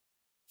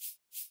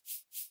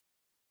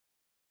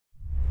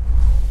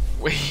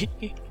Wait,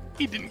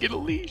 he didn't get a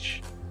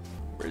leash.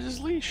 Where's his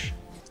leash?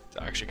 It's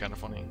actually kind of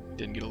funny. He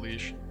didn't get a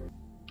leash.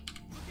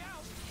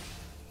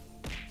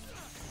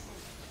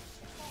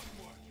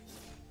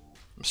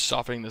 I'm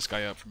softening this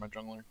guy up for my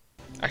jungler.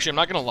 Actually, I'm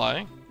not gonna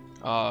lie.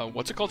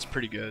 What's it called? It's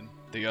pretty good.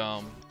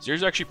 The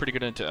Zer's actually pretty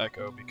good into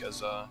Echo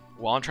because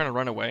while I'm trying to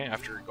run away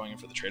after going in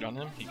for the trade on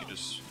him, he could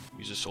just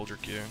use his soldier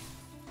Q.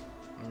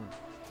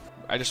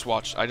 I just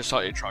saw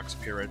Aatrox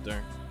appear right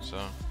there, so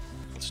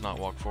let's not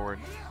walk forward.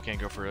 Can't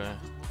go for an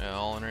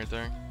all-in right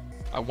there.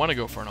 I want to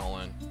go for an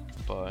all-in,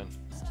 but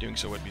doing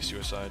so would be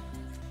suicide.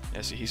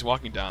 Yeah, see, he's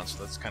walking down,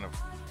 so that's kind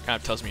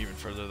of tells me even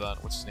further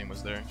that what's his name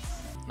was there.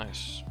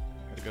 Nice.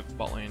 Got a good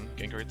bot lane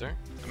gank right there.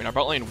 I mean, our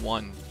bot lane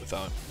won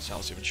without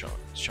Sal's even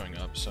showing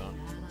up, so.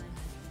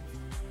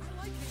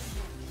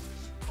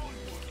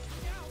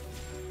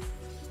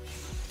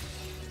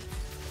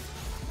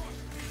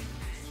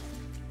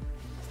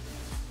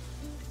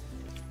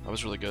 That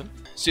was really good.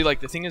 See, like,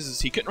 the thing is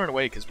he couldn't run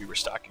away because we were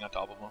stacking on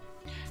top of him.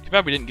 Too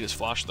bad we didn't get his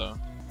flash, though.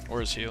 Or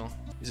his heal.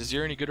 Is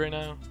Azir any good right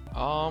now?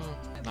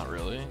 Not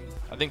really.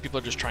 I think people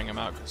are just trying him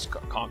out because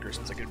Conquer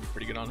seems like it'd be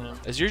pretty good on him.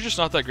 Azir's just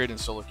not that great in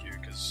solo queue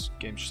because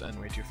games just end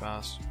way too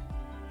fast.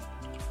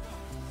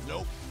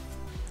 Nope.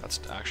 That's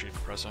actually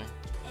depressing.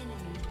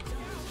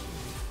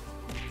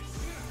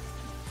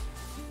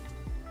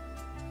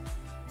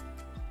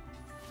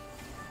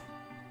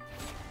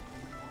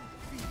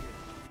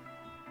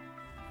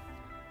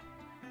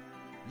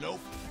 Nope.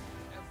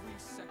 Every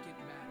second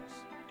matters.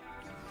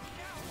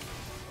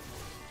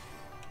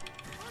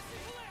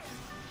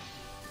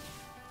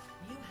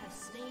 You have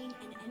slain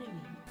an enemy.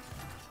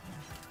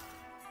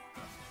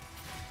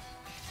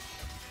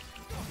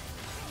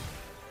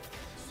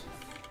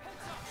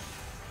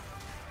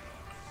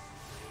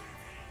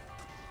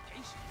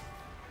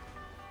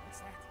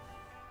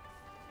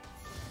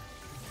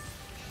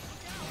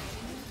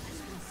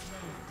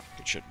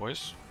 Good shit,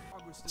 boys.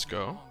 Let's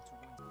go.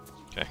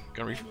 Okay,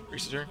 gonna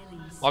reset here.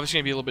 Obviously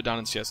gonna be a little bit down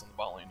in CS on the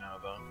bot lane now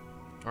though.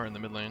 Or in the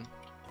mid lane.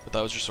 But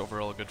that was just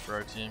overall good for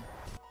our team.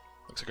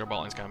 Looks like our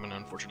bot lane's kind of an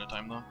unfortunate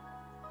time though.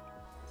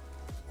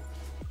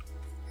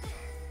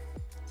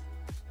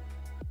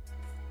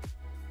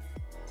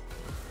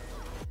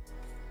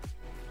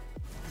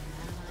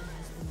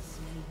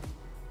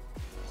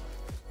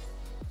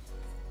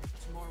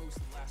 Tomorrow's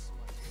the last one.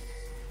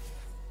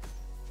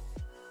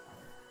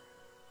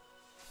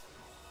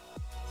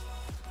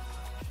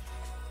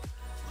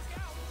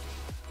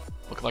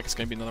 Looking like it's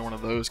gonna be another one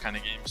of those kind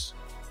of games.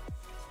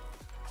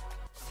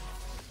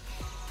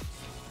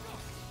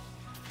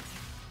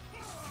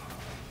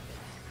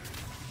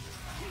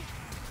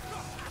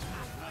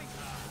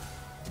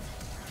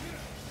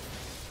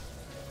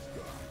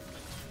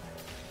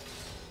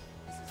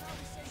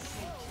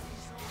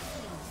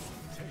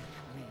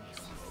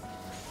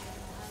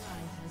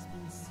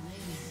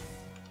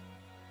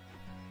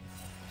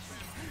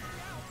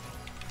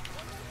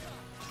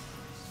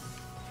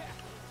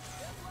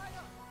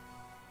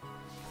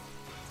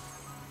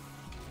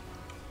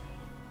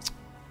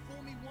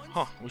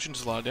 Huh, Lucian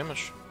does a lot of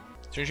damage.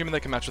 So you're assuming they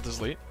can match with his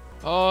late?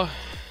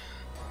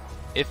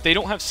 If they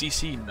don't have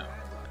CC, no.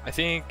 I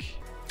think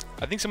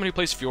someone who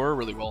plays Fiora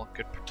really well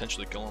could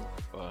potentially kill him,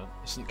 but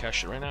isn't Cass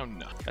shit right now?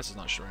 No, Cass is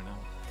not shit right now.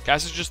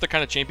 Cass is just the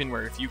kind of champion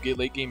where if you get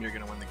late game, you're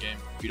gonna win the game.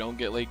 If you don't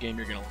get late game,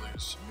 you're gonna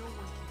lose.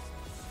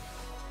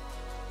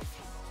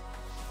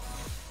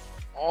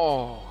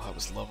 Oh, that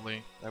was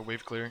lovely. That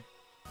wave clear.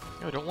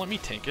 Yo, don't let me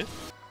tank it.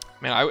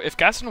 Man, if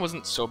Gaston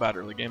wasn't so bad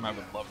early game, I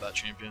would love that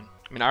champion.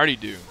 I mean, I already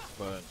do,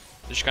 but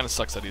it just kind of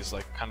sucks that he's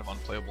like kind of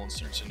unplayable in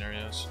certain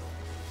scenarios.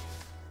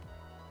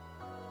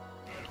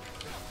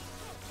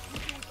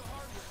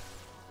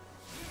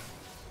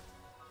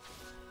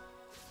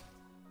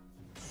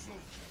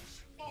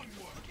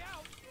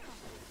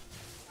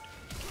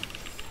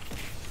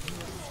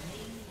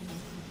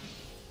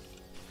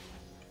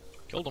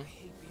 Killed him.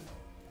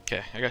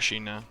 Okay, I got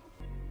Sheen now.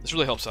 This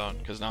really helps out,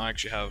 because now I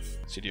actually have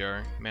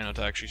CDR mana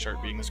to actually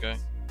start beating this guy.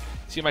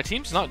 See, my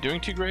team's not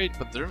doing too great,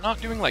 but they're not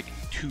doing, like,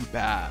 too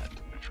bad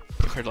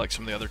compared to, like,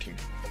 some of the other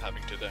teams I've been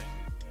having today.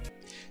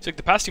 So, like,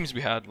 the past teams we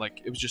had, like,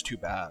 it was just too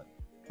bad.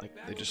 Like,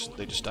 they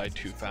just died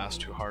too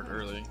fast, too hard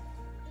early.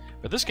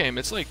 But this game,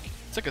 it's like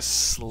a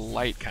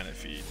slight kind of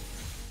feed.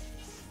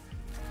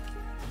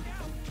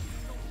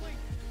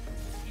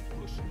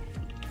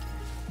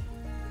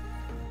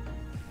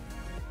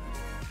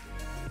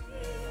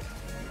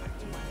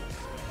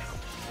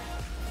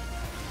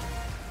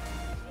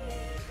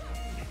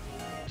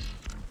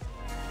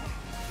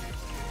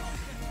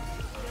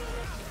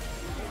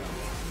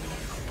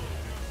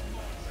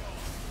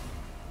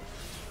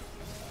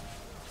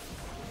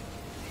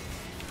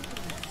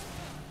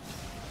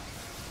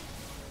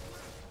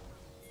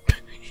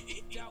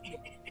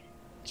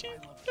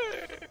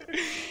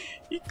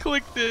 He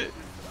clicked it.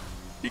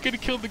 He could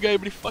have killed the guy,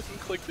 but he fucking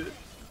clicked it.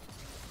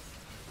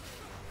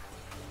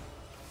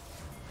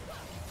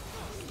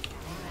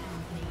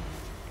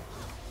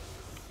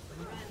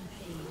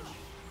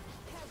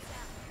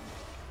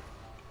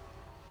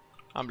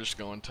 I'm just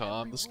going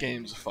top. This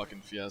game's a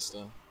fucking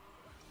fiesta.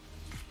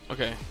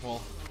 Okay,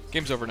 well,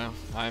 game's over now.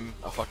 I'm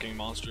a fucking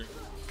monster.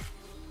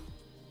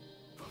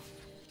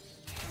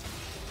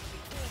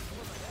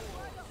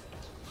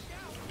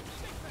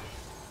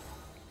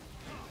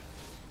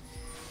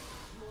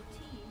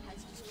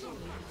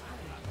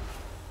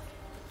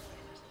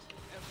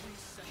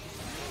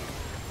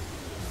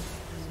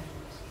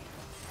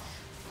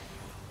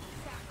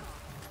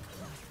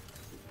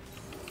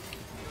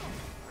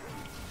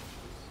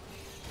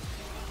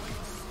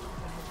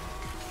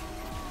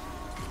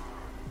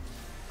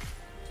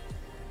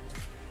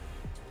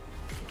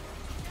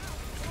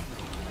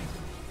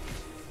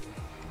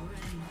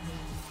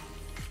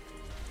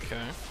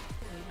 Okay.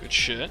 Good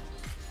shit.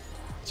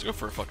 Let's go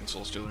for a fucking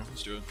Soul Stealer.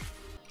 Let's do it.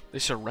 They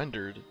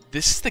surrendered.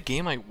 This is the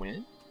game I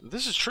win?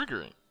 This is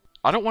triggering.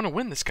 I don't want to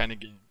win this kind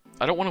of game.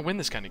 I don't want to win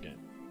this kind of game.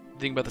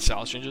 Think about the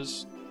Sal's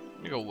changes.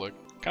 Let me go look.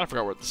 Kind of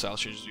forgot what the Sal's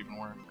changes even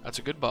were. That's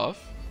a good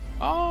buff.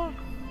 I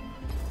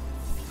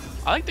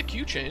like the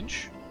Q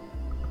change.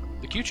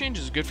 The Q change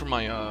is good for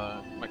my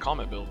my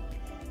Comet build.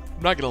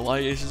 I'm not gonna lie,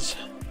 Aces.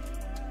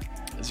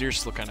 Azir's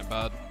still kind of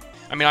bad.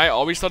 I mean, I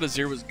always thought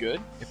Azir was good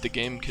if the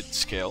game could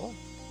scale,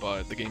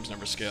 but the game's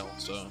never scale,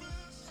 so...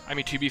 I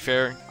mean, to be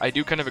fair, I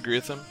do kind of agree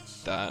with him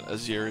that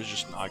Azir is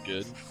just not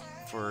good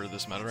for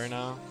this meta right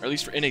now, or at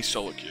least for in a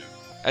solo queue.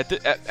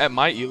 At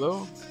my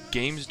elo,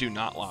 games do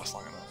not last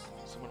long enough.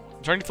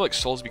 I'm starting to feel like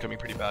Soul's becoming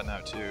pretty bad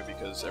now too,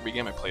 because every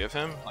game I play of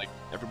him, like,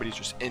 everybody's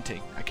just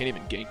inting. I can't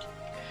even gank.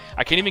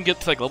 I can't even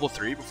get to like level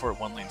 3 before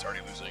one lane's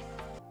already losing.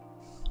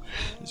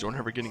 Is Zorn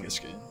ever getting a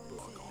skin?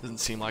 Doesn't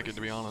seem like it,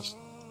 to be honest.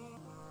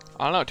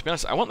 I don't know, to be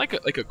honest, I want like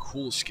a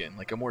cool skin,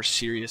 like a more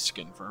serious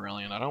skin for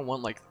Aurelion. I don't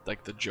want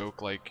like the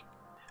joke, like,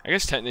 I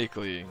guess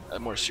technically a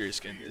more serious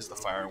skin is the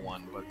Fire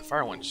one, but the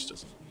Fire one just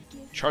doesn't,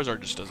 Charizard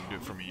just doesn't do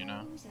it for me, you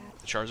know?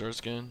 The Charizard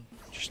skin,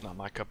 just not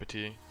my cup of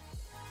tea.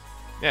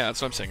 Yeah,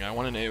 that's what I'm saying. I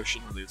want an AO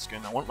Shin related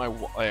skin. I want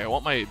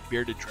my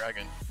bearded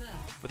dragon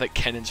with like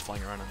cannons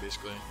flying around him,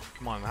 basically.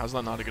 Come on, how's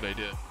that not a good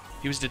idea?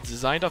 He was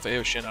designed off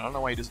AO Shin. I don't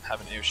know why he doesn't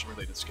have an AO Shin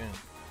related skin.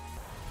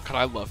 God,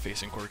 I love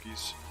facing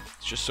Corgis.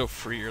 It's just so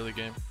free early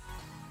game.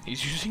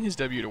 He's using his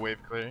W to wave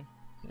clear.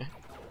 Yeah.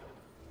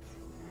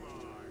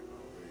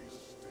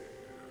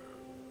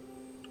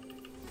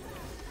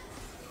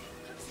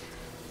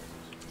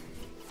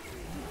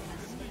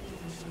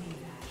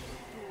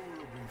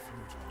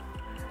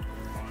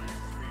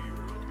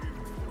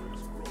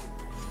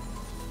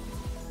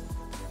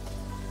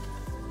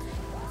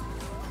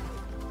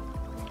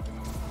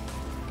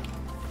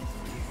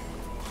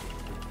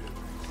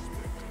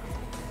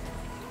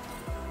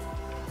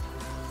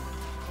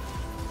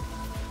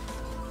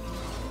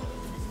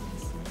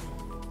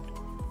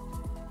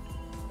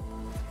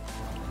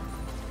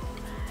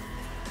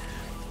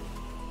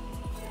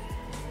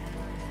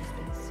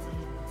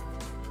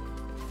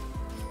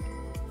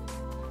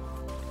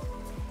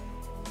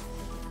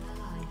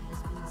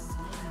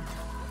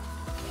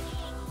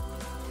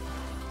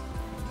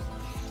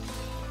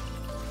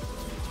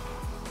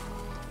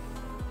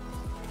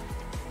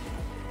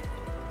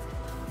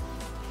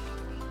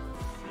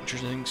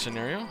 Interesting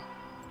scenario.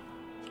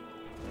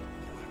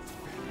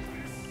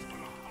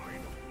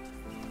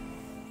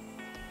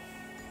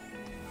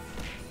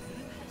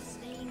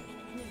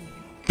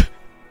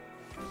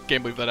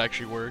 Can't believe that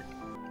actually worked.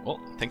 Well,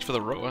 thanks for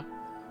the Roa.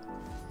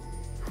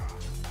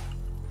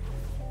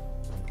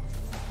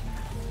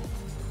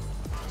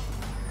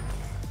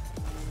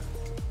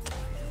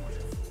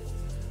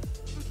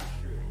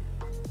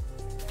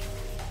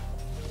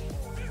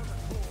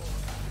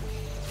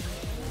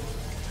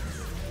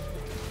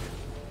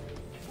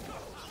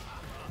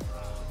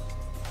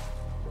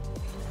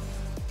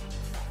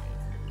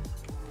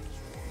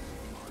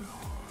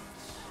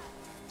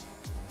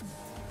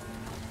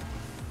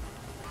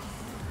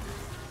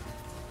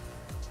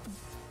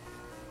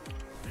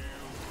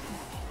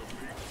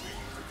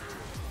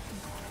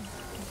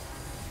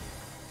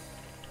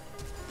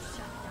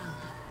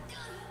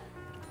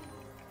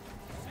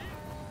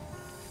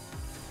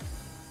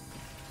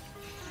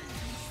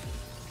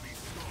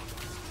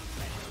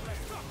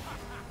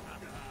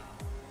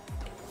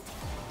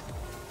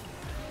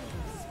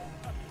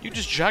 You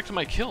just jacked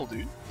my kill,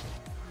 dude.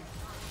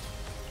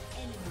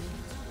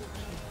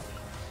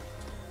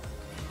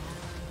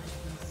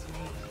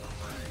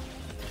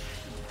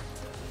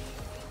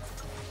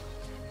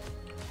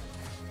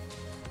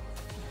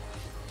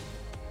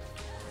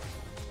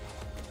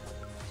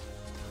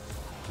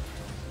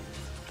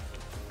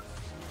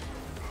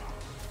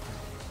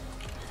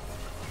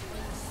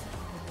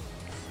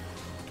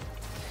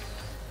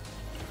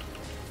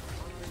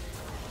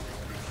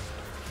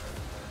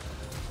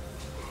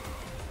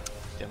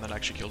 Damn, that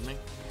actually killed me.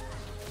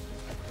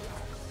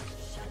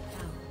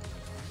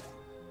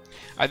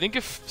 I think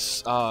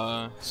if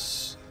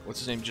what's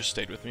his name just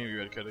stayed with me,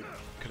 we could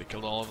have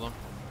killed all of them.